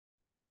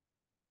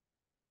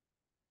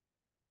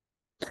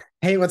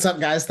Hey, what's up,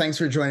 guys? Thanks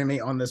for joining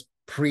me on this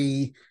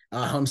pre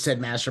Homestead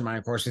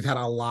Mastermind course. We've had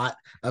a lot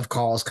of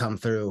calls come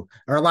through,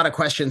 or a lot of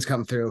questions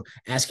come through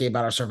asking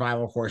about our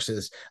survival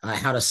courses,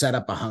 how to set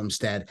up a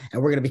homestead, and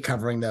we're going to be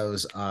covering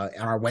those on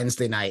our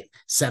Wednesday night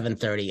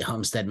 7:30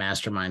 Homestead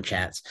Mastermind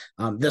chats.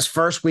 This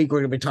first week,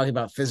 we're going to be talking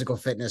about physical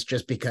fitness,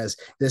 just because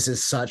this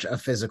is such a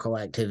physical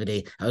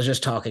activity. I was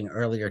just talking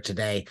earlier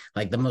today,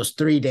 like the most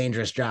three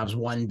dangerous jobs,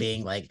 one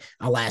being like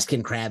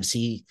Alaskan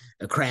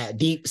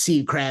deep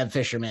sea crab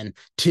fisherman,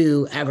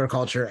 two,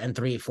 agriculture, and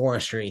three,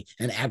 forestry.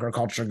 And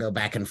agriculture go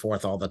back and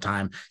forth all the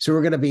time. So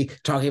we're going to be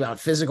talking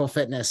about physical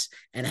fitness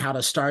and how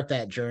to start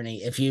that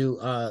journey. If you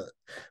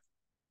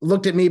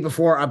looked at me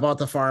before I bought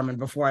the farm and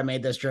before I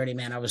made this journey,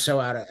 man, I was so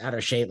out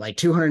of shape, like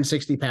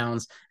 260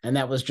 pounds. And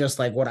that was just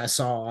like what I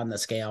saw on the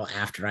scale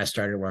after I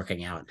started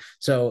working out.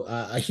 So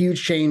a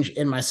huge change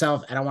in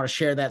myself. And I want to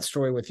share that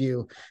story with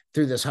you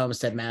through this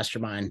Homestead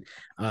Mastermind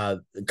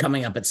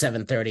coming up at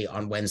 7:30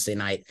 on Wednesday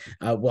night.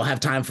 We'll have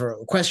time for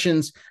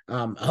questions.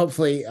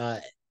 Hopefully,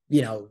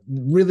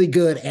 really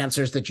good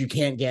answers that you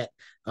can't get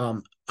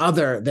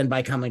other than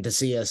by coming to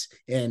see us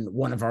in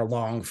one of our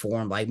long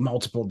form, like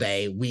multiple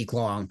day, week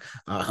long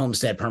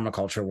homestead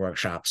permaculture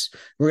workshops.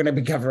 We're going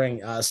to be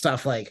covering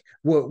stuff like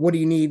what do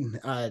you need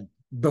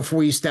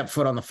before you step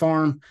foot on the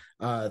farm,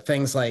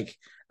 things like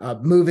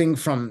moving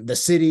from the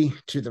city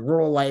to the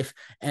rural life,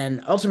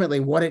 and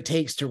ultimately what it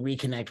takes to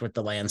reconnect with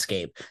the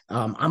landscape.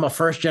 I'm a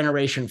first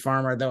generation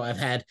farmer, though I've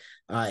had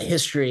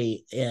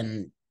history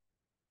in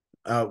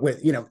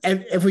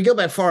if we go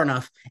back far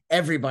enough,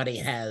 everybody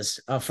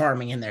has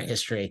farming in their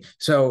history.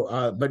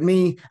 So but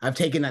me, I've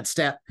taken that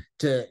step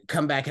to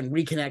come back and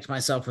reconnect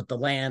myself with the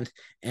land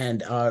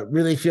and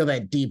really feel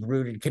that deep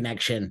rooted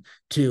connection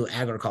to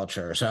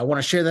agriculture. So I want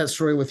to share that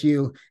story with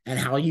you and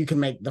how you can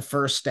make the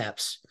first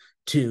steps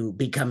to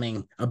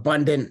becoming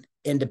abundant,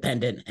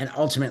 independent, and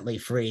ultimately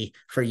free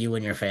for you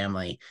and your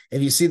family.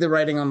 If you see the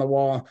writing on the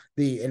wall,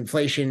 the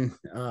inflation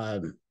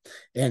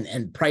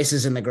and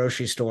prices in the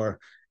grocery store,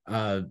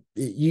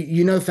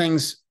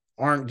 things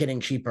aren't getting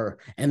cheaper,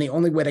 and the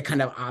only way to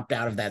kind of opt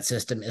out of that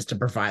system is to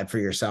provide for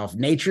yourself.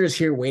 Nature is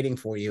here waiting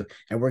for you,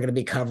 and we're going to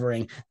be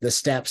covering the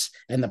steps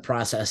and the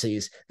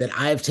processes that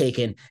I've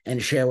taken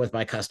and share with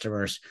my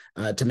customers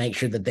to make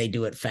sure that they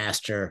do it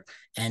faster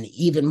and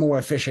even more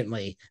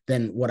efficiently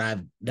than what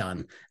I've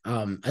done.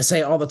 I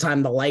say all the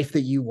time, the life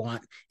that you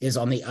want is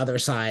on the other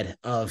side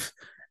of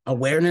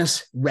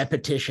awareness,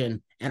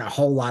 repetition, and a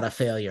whole lot of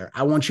failure.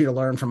 I want you to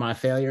learn from my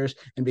failures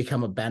and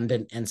become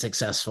abundant and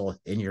successful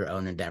in your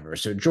own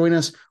endeavors. So join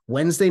us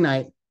Wednesday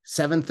night,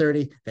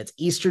 7:30. That's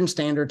Eastern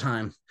Standard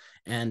Time.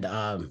 And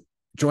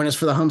join us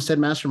for the Homestead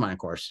Mastermind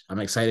course. I'm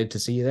excited to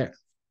see you there.